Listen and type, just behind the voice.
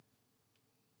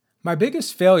My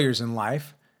biggest failures in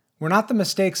life were not the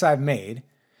mistakes I've made,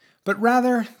 but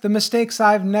rather the mistakes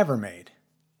I've never made.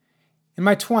 In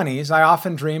my 20s, I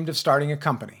often dreamed of starting a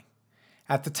company.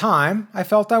 At the time, I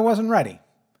felt I wasn't ready.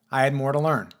 I had more to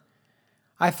learn.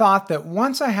 I thought that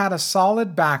once I had a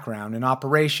solid background in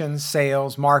operations,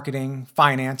 sales, marketing,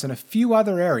 finance, and a few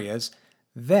other areas,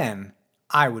 then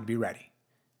I would be ready.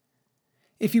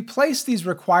 If you place these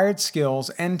required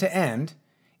skills end to end,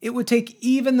 it would take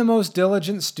even the most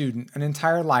diligent student an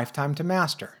entire lifetime to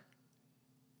master.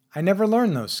 I never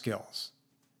learned those skills,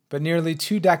 but nearly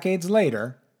 2 decades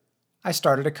later, I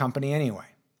started a company anyway.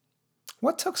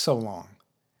 What took so long?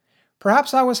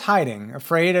 Perhaps I was hiding,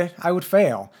 afraid I would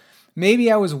fail.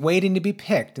 Maybe I was waiting to be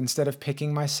picked instead of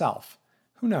picking myself.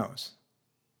 Who knows?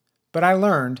 But I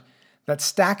learned that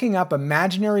stacking up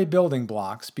imaginary building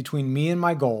blocks between me and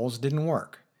my goals didn't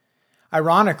work.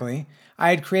 Ironically, I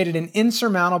had created an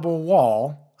insurmountable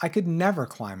wall I could never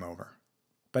climb over,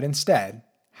 but instead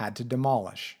had to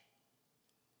demolish.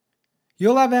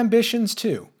 You'll have ambitions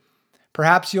too.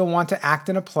 Perhaps you'll want to act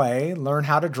in a play, learn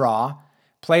how to draw,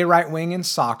 play right wing in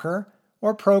soccer,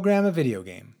 or program a video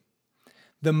game.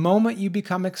 The moment you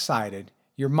become excited,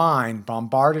 your mind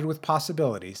bombarded with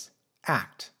possibilities,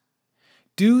 act.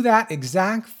 Do that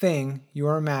exact thing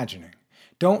you're imagining.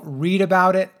 Don't read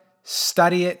about it,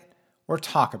 study it, or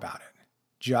talk about it.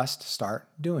 Just start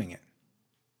doing it.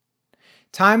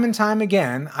 Time and time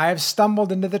again, I have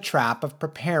stumbled into the trap of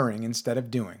preparing instead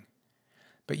of doing.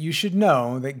 But you should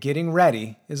know that getting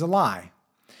ready is a lie.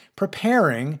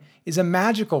 Preparing is a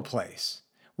magical place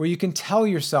where you can tell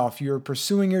yourself you're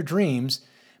pursuing your dreams,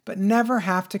 but never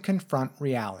have to confront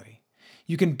reality.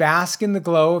 You can bask in the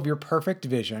glow of your perfect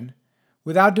vision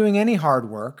without doing any hard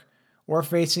work or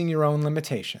facing your own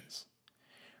limitations.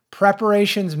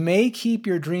 Preparations may keep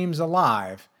your dreams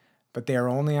alive, but they are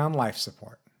only on life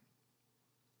support.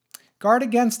 Guard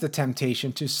against the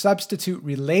temptation to substitute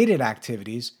related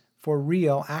activities for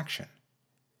real action.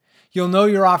 You'll know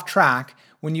you're off track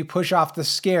when you push off the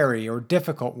scary or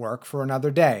difficult work for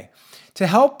another day. To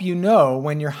help you know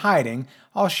when you're hiding,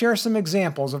 I'll share some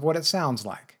examples of what it sounds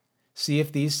like. See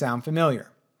if these sound familiar.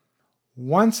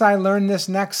 Once I learn this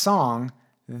next song,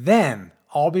 then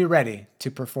I'll be ready to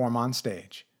perform on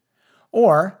stage.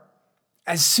 Or,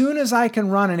 as soon as I can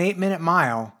run an 8-minute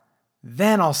mile,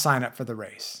 then I'll sign up for the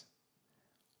race.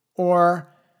 Or,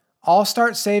 I'll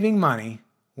start saving money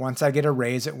once I get a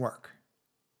raise at work.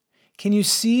 Can you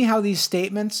see how these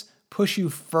statements push you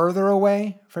further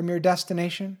away from your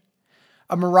destination?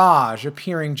 A mirage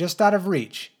appearing just out of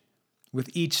reach with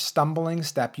each stumbling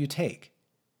step you take.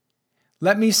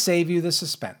 Let me save you the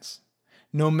suspense.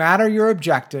 No matter your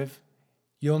objective,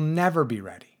 you'll never be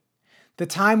ready. The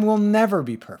time will never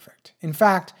be perfect. In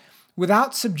fact,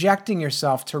 without subjecting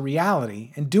yourself to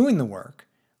reality and doing the work,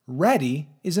 ready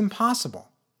is impossible.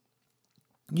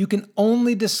 You can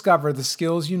only discover the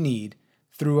skills you need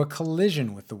through a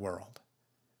collision with the world.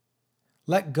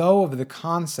 Let go of the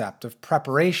concept of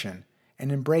preparation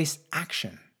and embrace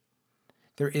action.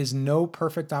 There is no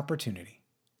perfect opportunity.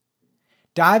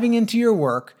 Diving into your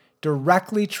work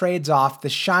directly trades off the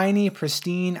shiny,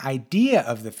 pristine idea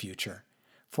of the future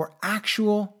for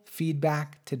actual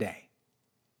feedback today.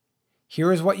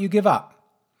 Here is what you give up: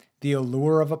 the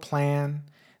allure of a plan,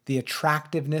 the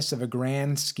attractiveness of a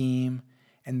grand scheme,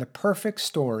 and the perfect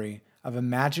story of a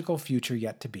magical future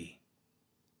yet to be.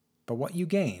 But what you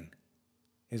gain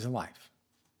is a life.